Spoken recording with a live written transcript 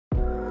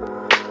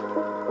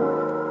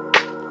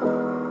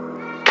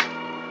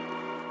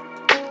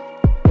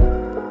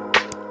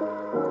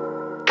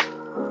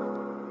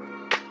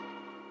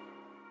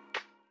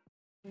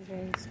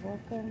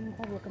welcome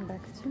or welcome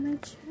back to my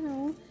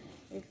channel.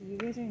 If you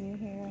guys are new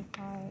here,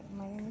 hi,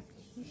 my name is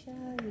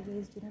Keisha. You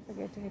guys do not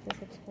forget to hit the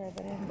subscribe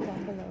button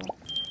down below.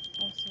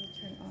 Also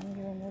turn on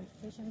your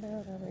notification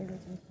bell, that way you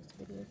don't post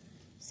videos.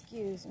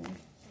 Excuse me.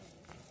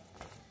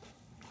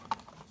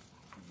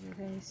 You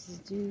guys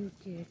do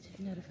get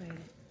notified.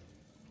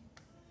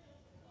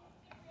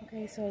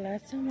 Okay, so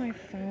last time I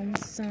found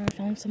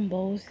some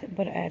bowls,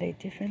 but at a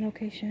different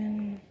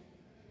location.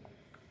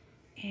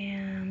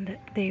 And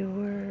it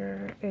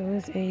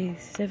was a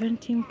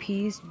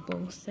 17-piece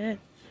bowl set.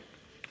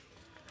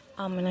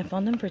 And I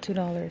found them for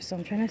 $2. So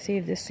I'm trying to see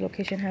if this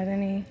location has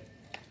any.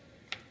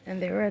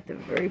 And they were at the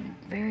very,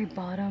 very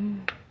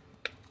bottom.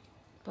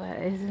 But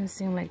it doesn't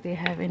seem like they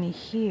have any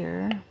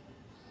here.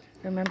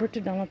 Remember to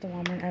download the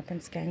Walmart app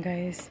and scan,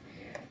 guys.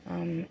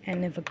 And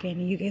if again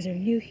you guys are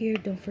new here,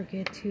 don't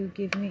forget to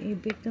give me a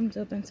big thumbs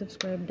up and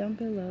subscribe down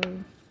below.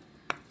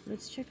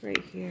 Let's check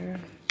right here.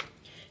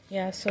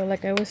 Yeah, so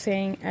like I was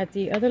saying, at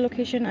the other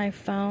location I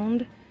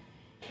found,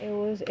 it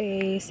was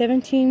a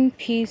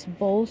 17-piece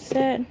bowl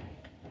set,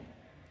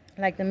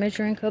 like the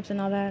measuring cups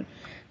and all that.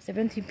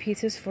 17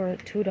 pieces for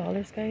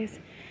 $2, guys.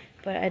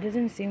 But it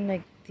doesn't seem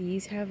like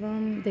these have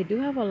them. They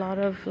do have a lot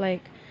of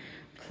like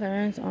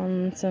clearance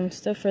on some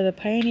stuff for the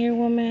Pioneer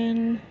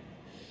Woman,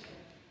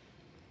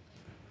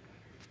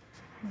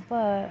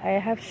 but I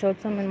have showed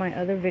some in my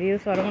other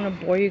videos, so I don't want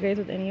to bore you guys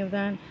with any of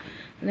that.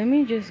 Let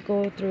me just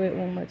go through it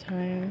one more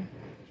time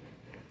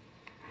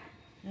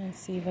and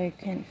see if I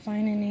can't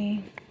find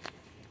any.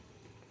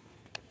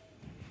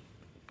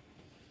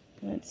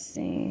 Let's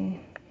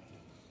see.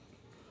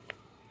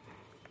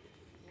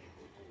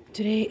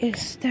 Today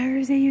is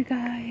Thursday, you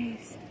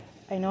guys.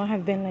 I know I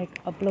have been like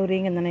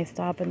uploading and then I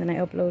stop and then I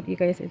upload. You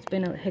guys, it's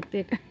been a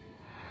hectic.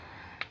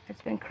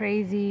 It's been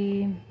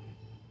crazy.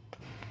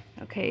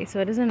 Okay, so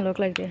it doesn't look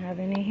like they have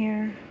any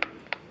here.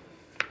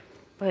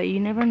 But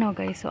you never know,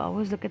 guys, so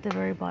always look at the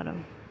very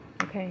bottom.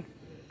 Okay,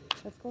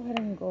 let's go ahead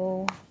and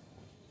go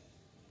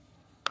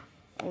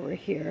over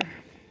here.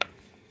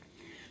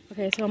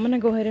 Okay, so I'm gonna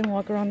go ahead and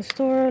walk around the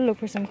store, look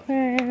for some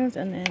clearance,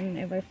 and then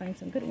if I find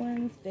some good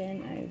ones,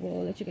 then I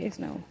will let you guys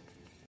know.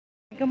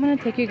 I think I'm gonna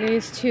take you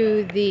guys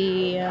to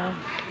the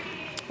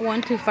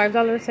 $1 to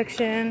 $5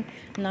 section.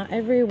 Not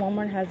every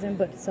Walmart has them,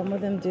 but some of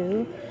them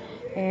do.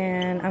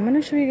 And I'm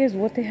gonna show you guys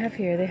what they have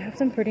here. They have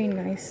some pretty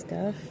nice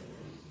stuff.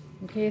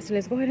 Okay, so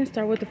let's go ahead and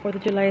start with the 4th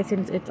of July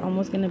since it's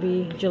almost gonna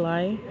be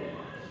July.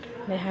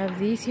 They have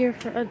these here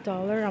for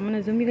 $1. I'm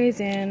gonna zoom you guys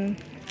in.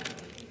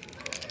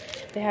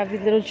 They have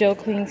these little gel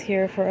cleans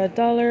here for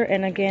 $1.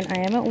 And again, I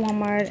am at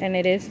Walmart, and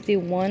it is the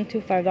 $1 to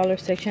 $5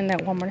 section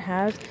that Walmart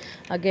has.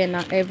 Again,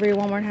 not every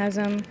Walmart has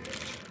them.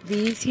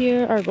 These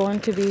here are going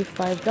to be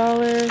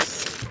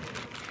 $5.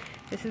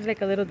 This is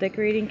like a little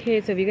decorating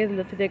kit, so if you guys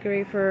love to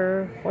decorate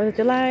for 4th of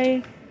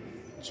July,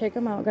 check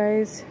them out,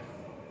 guys.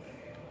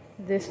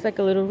 This is like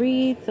a little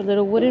wreath, a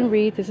little wooden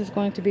wreath. This is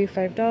going to be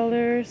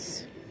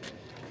 $5.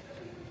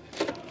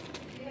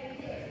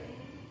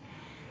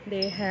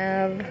 They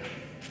have,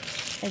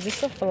 is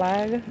this a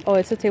flag? Oh,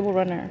 it's a table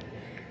runner.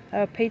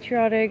 A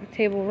patriotic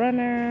table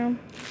runner.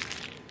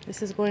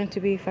 This is going to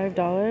be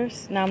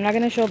 $5. Now, I'm not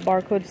going to show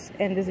barcodes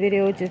in this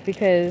video just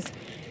because,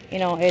 you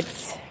know,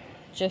 it's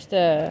just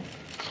a...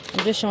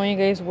 I'm just showing you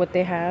guys what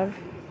they have.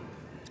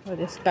 Oh,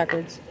 this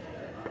backwards.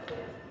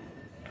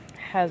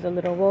 Has a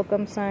little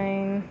welcome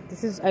sign.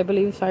 This is, I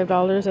believe,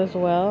 $5 as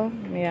well.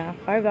 Yeah,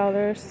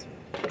 $5.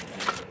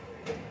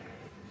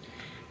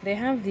 They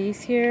have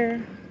these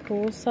here.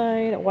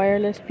 Poolside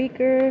wireless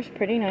speakers.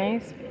 Pretty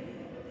nice.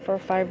 For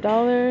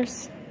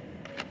 $5.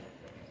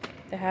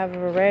 They have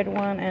a red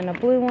one and a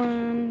blue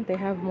one. They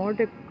have more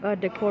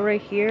decor right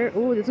here.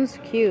 Ooh, this one's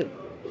cute.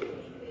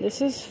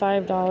 This is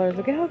 $5.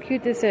 Look at how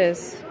cute this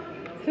is.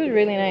 This is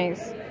really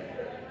nice.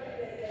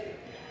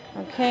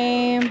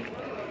 Okay.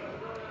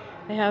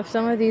 They have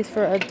some of these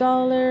for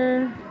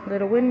 $1.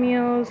 Little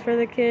windmills for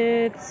the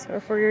kids or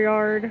for your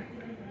yard.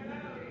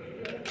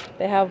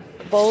 They have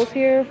bowls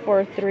here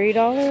for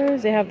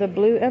 $3. They have the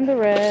blue and the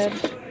red.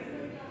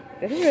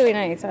 This is really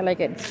nice. I like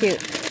it. It's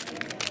cute.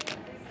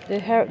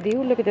 Do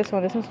you look at this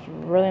one? This one's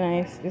really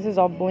nice. This is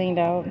all blinged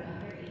out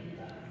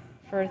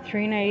for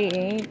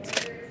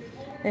 $3.98.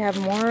 They have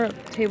more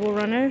table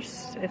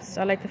runners.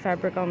 I like the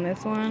fabric on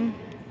this one.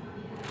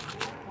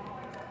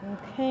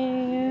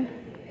 Okay.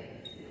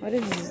 What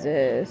is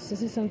this?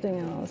 This is something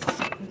else.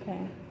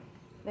 Okay.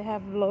 They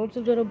have loads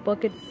of little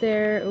buckets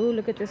there. Ooh,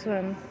 look at this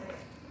one.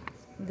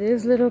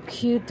 This little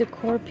cute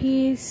decor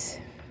piece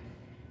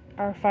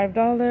are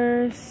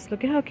 $5.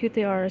 Look at how cute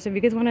they are. So if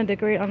you guys want to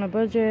decorate on a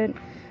budget,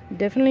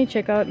 definitely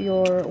check out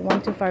your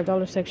 $1 to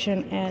 $5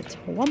 section at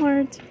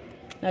Walmart.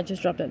 I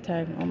just dropped that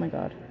tag. Oh my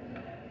god.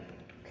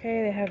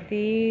 Okay, they have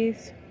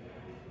these.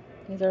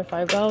 These are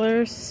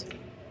 $5.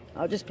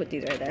 I'll just put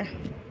these right there.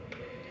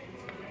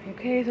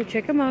 Okay, so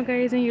check them out,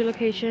 guys, in your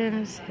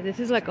locations. This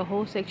is like a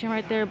whole section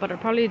right there, but I'll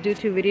probably do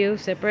 2 videos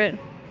separate.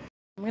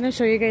 I'm going to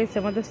show you guys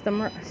some of the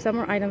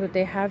summer items that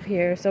they have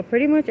here. So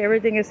pretty much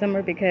everything is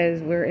summer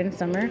because we're in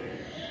summer.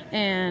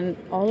 And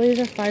all these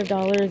are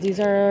 $5. These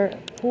are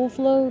pool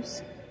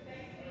floats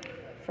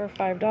for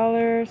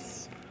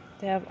 $5.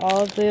 They have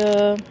all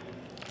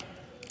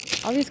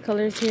these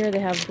colors here. They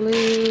have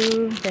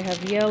blue, they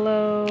have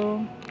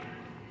yellow.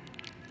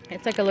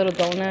 It's like a little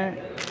donut.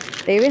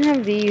 They even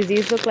have these.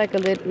 These look like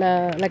I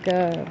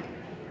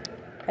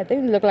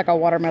think they look like a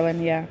watermelon.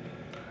 Yeah,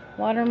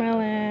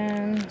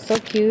 watermelon. So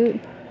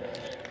cute.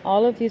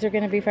 All of these are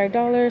going to be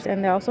 $5,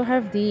 and they also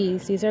have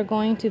these. These are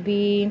going to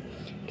be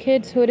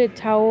kids hooded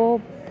towel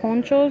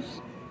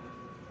ponchos.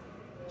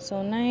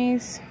 So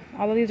nice.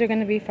 All of these are going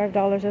to be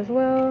 $5 as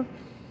well.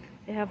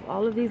 They have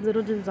all of these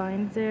little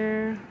designs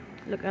there.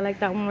 Look, I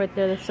like that one right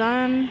there, the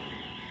sun.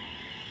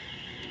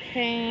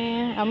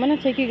 Okay, I'm going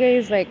to take you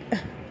guys like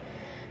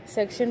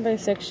section by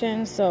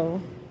section. So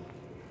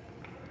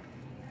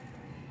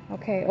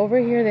okay, over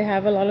here they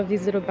have a lot of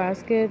these little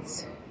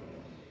baskets.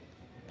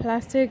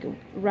 Plastic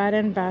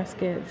rattan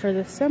basket for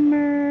the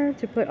summer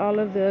to put all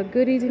of the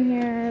goodies in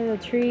here, the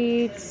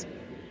treats.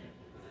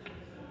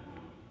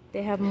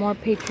 They have more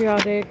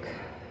patriotic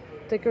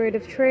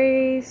decorative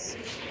trays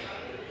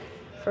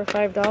for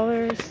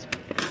 $5.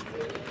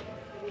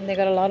 And they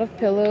got a lot of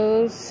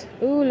pillows.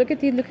 Ooh, look at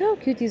these. Look how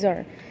cute these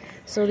are.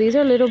 So these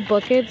are little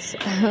buckets,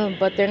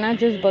 but they're not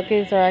just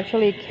buckets, they're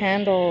actually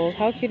candles.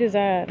 How cute is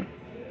that?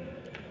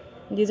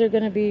 These are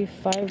gonna be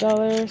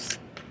 $5.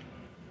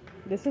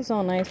 This is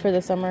so nice for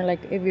the summer, like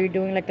if you're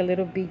doing like a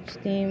little beach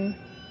theme.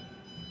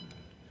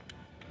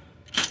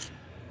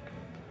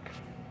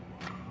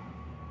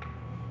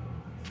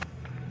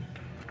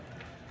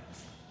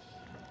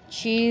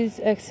 Cheese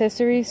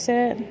accessory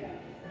set.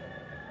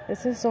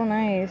 This is so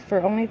nice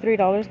for only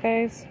 $3,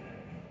 guys.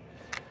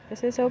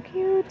 This is so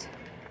cute.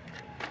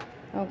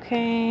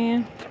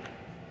 Okay.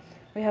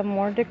 We have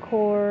more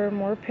decor,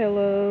 more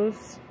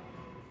pillows.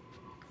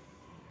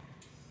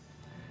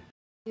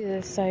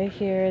 This side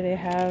here, they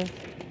have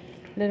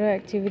little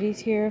activities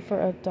here for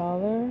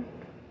 $1.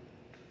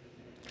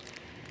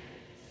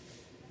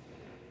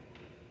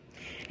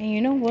 And you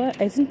know what?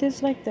 Isn't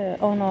this like the...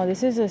 Oh no,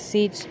 this is a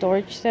seed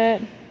storage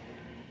set.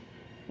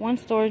 1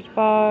 storage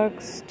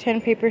box,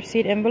 10 paper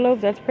seed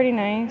envelopes. That's pretty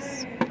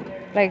nice.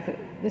 Like,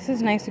 this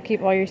is nice to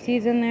keep all your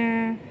seeds in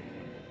there.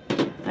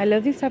 I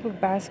love these type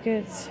of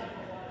baskets.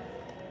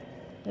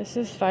 This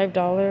is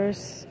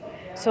 $5.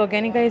 So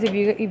again, you guys, if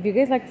you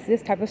guys like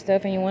this type of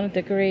stuff and you want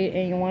to decorate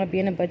and you want to be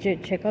in a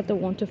budget, check out the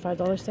 $1 to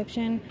 $5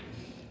 section.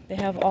 They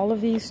have all of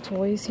these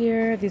toys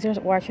here. These are,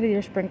 well, actually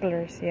they're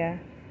sprinklers. Yeah,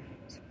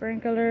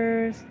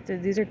 sprinklers.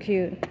 These are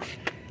cute.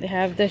 They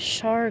have the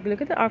shark. Look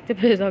at the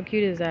octopus. How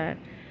cute is that?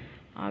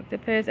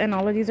 Octopus. And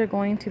all of these are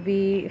going to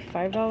be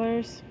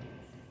 $5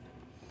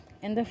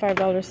 in the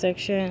 $5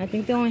 section. I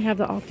think they only have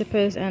the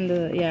octopus and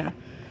the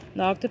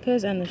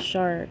octopus and the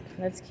shark.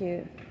 That's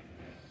cute.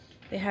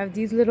 They have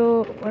these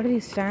little, what are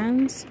these,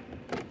 fans?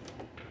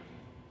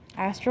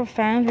 Astro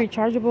fans,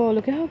 rechargeable.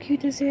 Look at how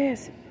cute this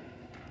is.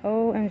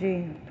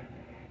 OMG.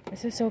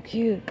 This is so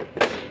cute.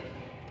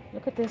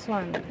 Look at this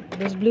one.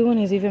 This blue one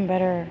is even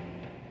better.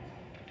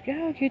 Look at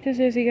how cute this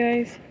is, you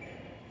guys.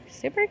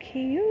 Super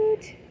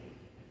cute.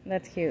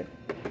 That's cute.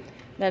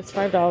 That's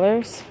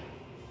 $5.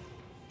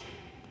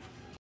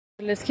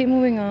 Let's keep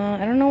moving on.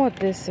 I don't know what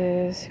this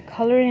is.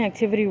 Coloring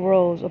activity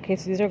rolls. Okay,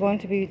 so these are going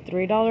to be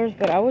 $3,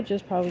 but I would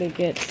just probably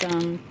get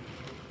some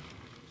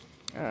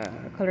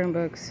coloring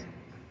books.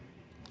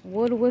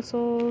 Wood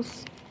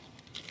whistles.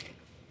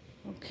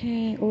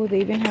 Okay. Oh, they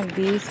even have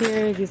these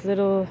here. These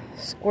little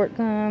squirt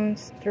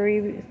guns.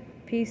 3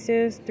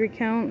 pieces, 3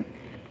 count,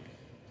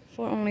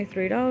 for only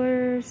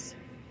 $3.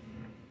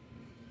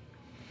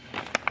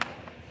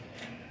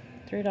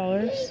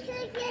 $3.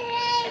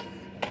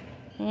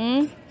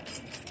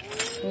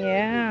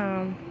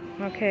 Yeah.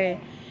 Okay,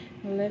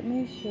 let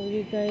me show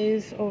you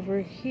guys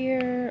over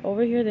here.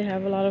 Over here they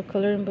have a lot of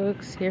coloring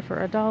books here for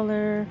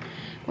 $1,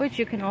 which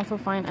you can also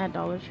find at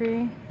Dollar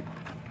Tree.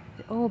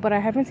 Oh, but I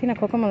haven't seen a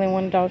Cocomelon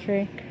one at Dollar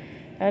Tree.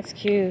 That's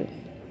cute.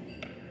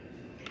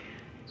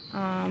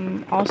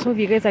 Also, if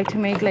you guys like to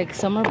make like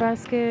summer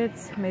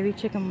baskets, maybe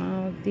check them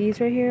out. These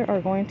right here are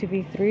going to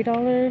be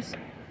 $3.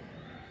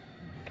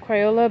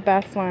 Crayola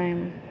bath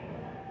slime.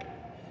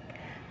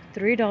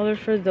 $3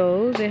 for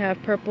those. They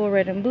have purple,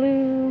 red, and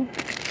blue.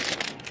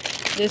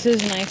 This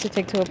is nice to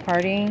take to a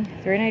party.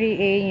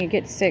 $3.98 and you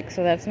get 6,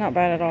 so that's not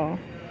bad at all.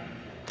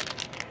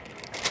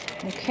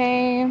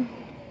 Okay.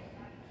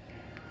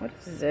 What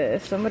is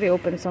this? Somebody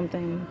opened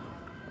something.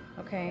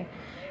 Okay.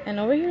 And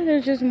over here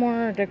there's just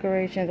more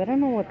decorations. I don't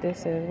know what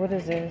this is. What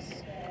is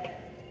this?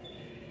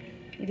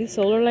 These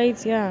solar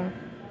lights? Yeah.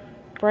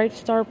 Bright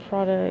Star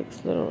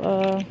products.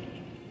 Little,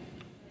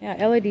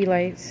 yeah, LED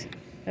lights.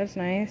 That's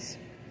nice.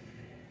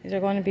 These are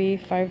going to be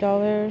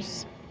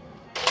 $5.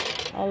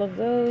 All of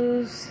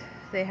those.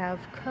 They have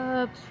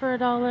cups for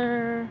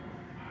 $1.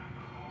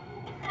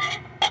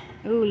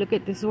 Ooh, look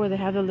at this is where they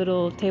have the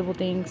little table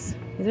things.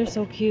 These are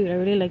so cute. I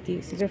really like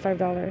these. These are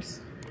 $5.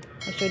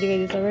 I showed you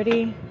guys this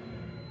already.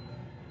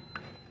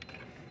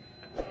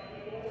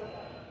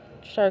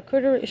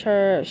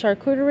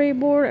 charcuterie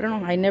board. I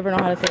don't know. I never know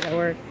how to say that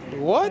word.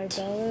 What?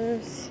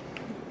 $5.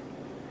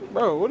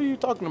 Bro, what are you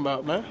talking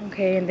about, man?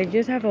 Okay, and they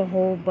just have a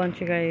whole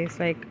bunch, you guys,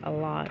 like a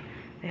lot.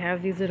 They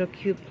have these little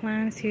cute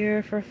plants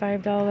here for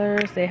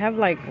 $5. They have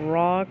like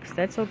rocks.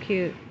 That's so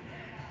cute.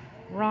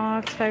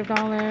 Rocks,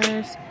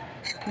 $5.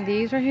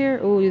 These right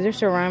here, ooh, these are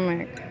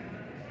ceramic.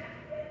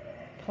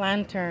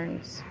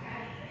 Lanterns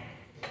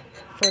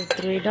for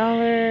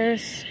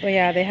 $3. But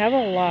yeah, they have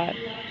a lot.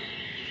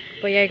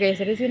 But yeah, guys,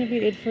 that is gonna be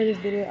it for this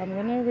video. I'm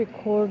gonna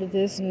record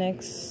this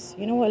next.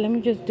 You know what? Let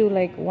me just do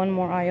like one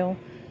more aisle,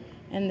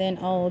 and then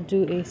I'll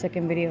do a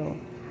second video.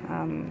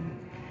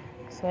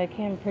 So I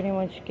can pretty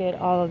much get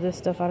all of this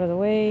stuff out of the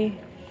way.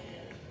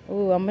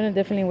 Ooh, I'm gonna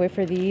definitely wait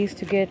for these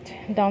to get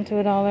down to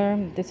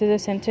 $1. This is a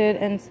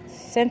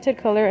scented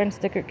color and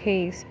sticker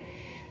case.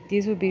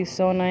 These would be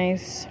so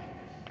nice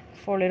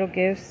for little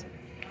gifts.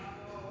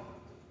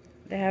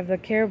 They have the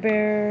Care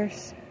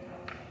Bears.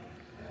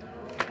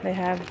 They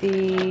have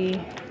the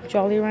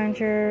Jolly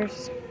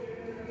Ranchers.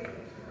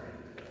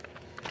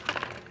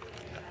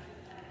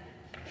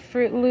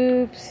 Fruit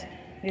Loops.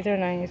 These are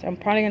nice. I'm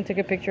probably gonna take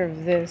a picture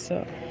of this.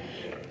 So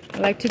I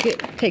like to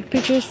take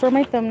pictures for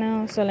my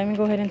thumbnail. So let me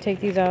go ahead and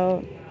take these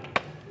out.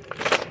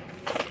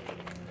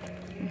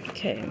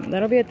 Okay,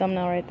 that'll be a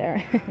thumbnail right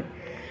there.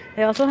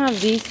 They also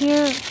have these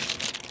here.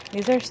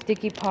 These are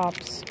sticky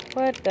pops.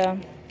 What the?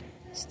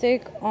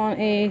 Stick on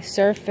a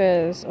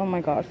surface. Oh my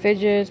god.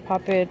 Fidgets,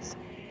 poppets.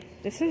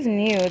 This is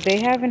new. They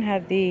haven't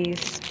had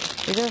these.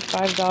 These are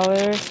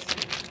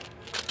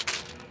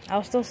 $5.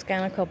 I'll still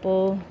scan a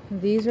couple.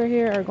 These right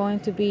here are going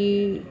to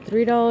be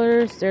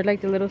 $3. They're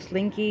like the little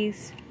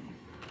slinkies.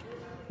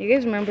 You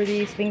guys remember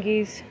these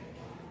slinkies?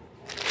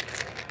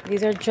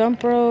 These are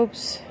jump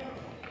ropes.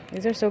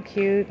 These are so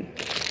cute.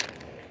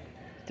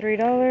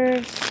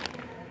 $3.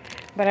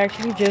 But I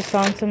actually just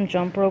found some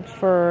jump ropes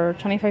for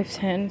 25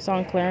 cents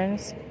on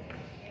clearance.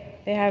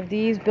 They have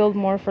these build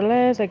more for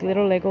less, like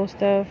little Lego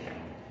stuff.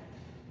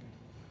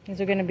 These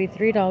are gonna be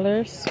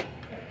 $3.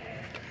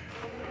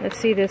 Let's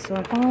see this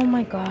one. Oh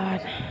my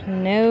god,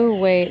 no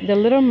way. The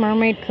Little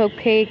Mermaid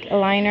cupcake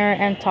liner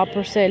and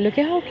topper set. Look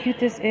at how cute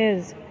this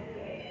is.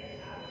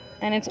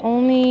 And it's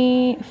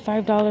only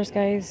 $5,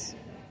 guys.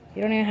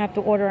 You don't even have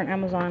to order on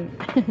Amazon.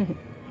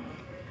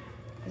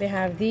 They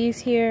have these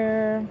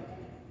here.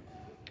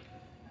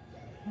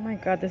 Oh my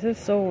god, this is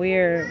so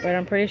weird, but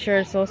I'm pretty sure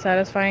it's so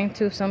satisfying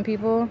to some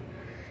people.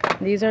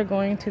 These are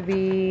going to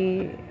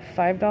be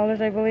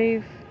 $5, I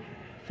believe.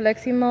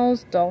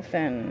 Fleximo's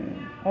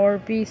Dolphin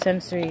Orb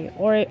Sensory.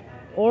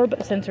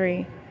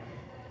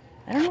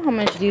 I don't know how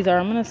much these are.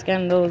 I'm gonna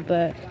scan those,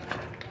 but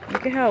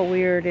look at how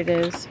weird it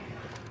is.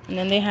 And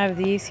then they have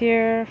these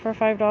here for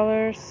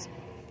 $5.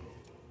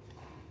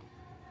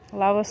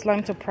 Lava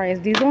Slime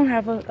Surprise. These don't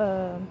have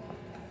a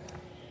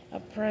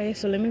price,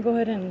 so let me go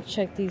ahead and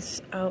check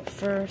these out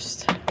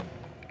first,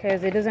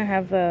 because it doesn't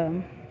have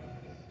the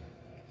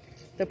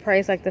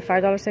price like the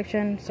 $5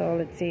 section. So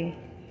let's see.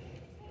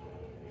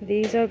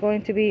 These are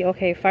going to be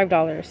okay,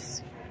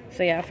 $5.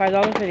 So yeah,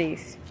 $5 for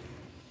these.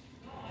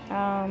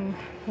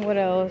 What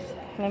else?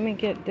 Let me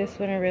get this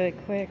one really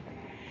quick.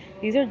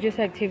 These are just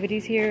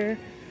activities here.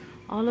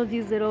 All of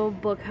these little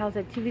book house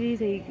activities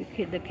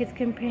that the kids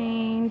can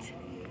paint.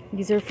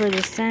 These are for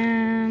the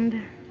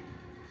sand.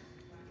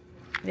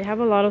 They have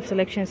a lot of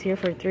selections here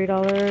for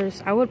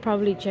 $3. I would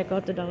probably check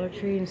out the Dollar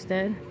Tree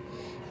instead.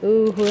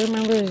 Ooh, who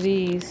remembers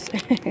these?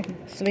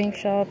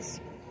 Slingshots.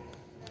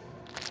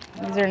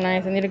 These are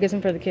nice. I need to get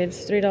some for the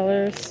kids.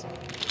 $3.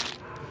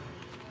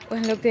 Oh,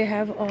 and look, they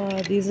have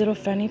these little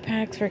fanny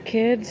packs for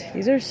kids.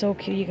 These are so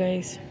cute, you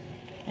guys.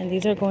 And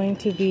these are going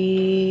to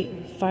be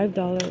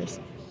 $5.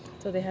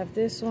 So they have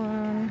this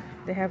one.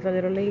 They have a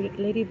little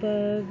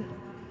ladybug.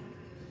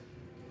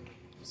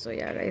 So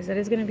yeah, guys, that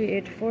is gonna be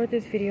it for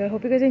this video. I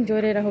hope you guys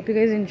enjoyed it. I hope you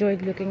guys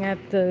enjoyed looking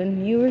at the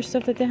newer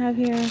stuff that they have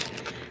here.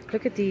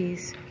 Look at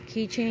these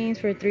keychains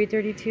for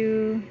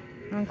 $3.32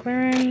 on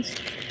clearance,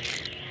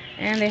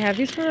 and they have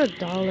these for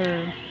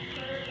 $1.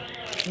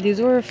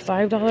 These were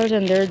 $5,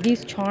 and they're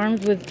these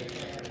charms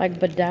with like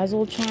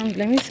bedazzled charms.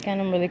 Let me scan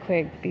them really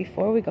quick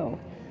before we go.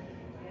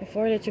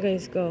 Before I let you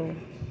guys go,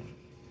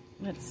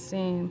 let's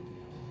see.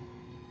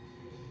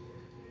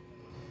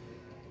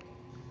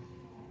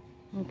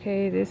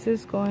 Okay, this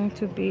is going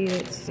to be,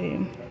 let's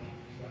see.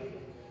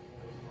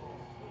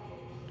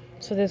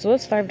 So this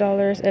was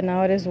 $5 and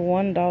now it is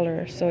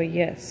 $1. So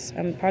yes,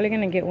 I'm probably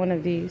gonna get one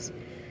of these.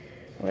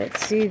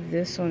 Let's see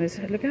this one.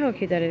 Look at how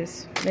cute that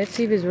is. Let's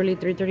see if it's really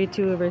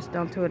 $3.32 or it's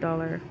down to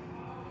 $1.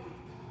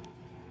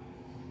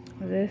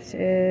 This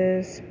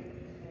is,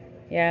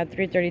 yeah,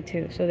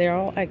 $3.32. So they're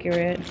all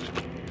accurate.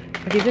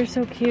 But these are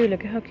so cute.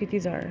 Look at how cute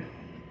these are.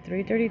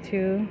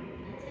 $3.32.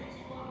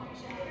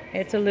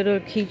 It's a little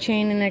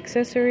keychain and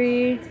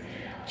accessory.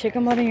 Check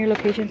them out in your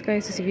locations,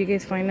 guys, to see if you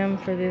guys find them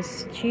for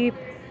this cheap,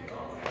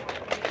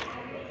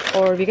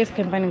 or if you guys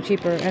can find them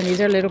cheaper. And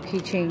these are little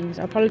keychains.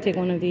 I'll probably take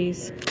one of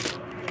these.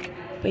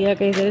 But yeah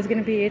guys, that is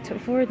gonna be it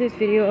for this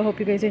video. I hope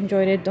you guys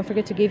enjoyed it. Don't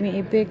forget to give me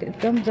a big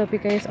thumbs up, you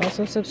guys.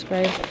 Also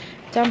subscribe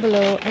down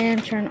below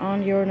and turn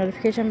on your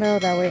notification bell.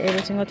 That way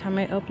every single time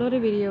I upload a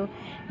video,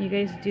 you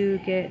guys do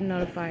get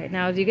notified.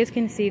 Now as you guys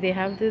can see, they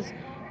have this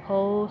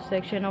whole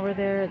section over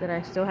there that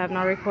I still have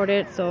not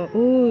recorded. So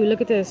ooh,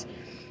 look at this.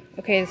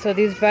 Okay, so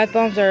these bath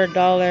bombs are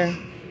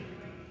 $1.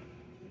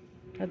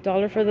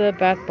 $1 for the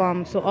bath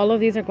bomb. So all of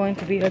these are going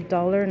to be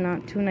 $1,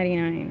 not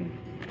 $2.99.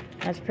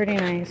 That's pretty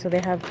nice. So they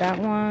have that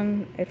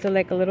one. It's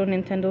like a little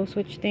Nintendo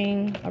Switch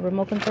thing, a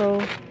remote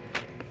control,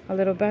 a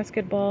little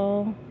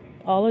basketball.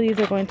 All of these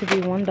are going to be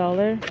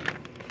 $1.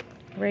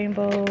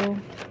 Rainbow.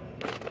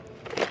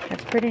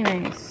 That's pretty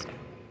nice.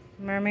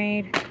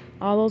 Mermaid.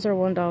 All those are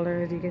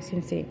 $1, as you guys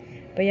can see.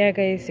 But yeah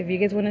guys, if you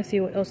guys want to see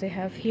what else they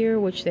have here,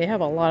 which they have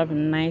a lot of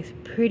nice,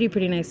 pretty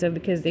nice stuff,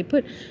 because they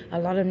put a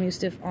lot of new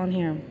stuff on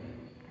here.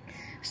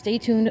 Stay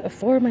tuned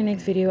for my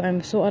next video.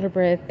 I'm so out of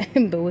breath,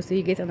 but we'll see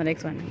you guys on the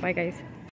next one. Bye guys.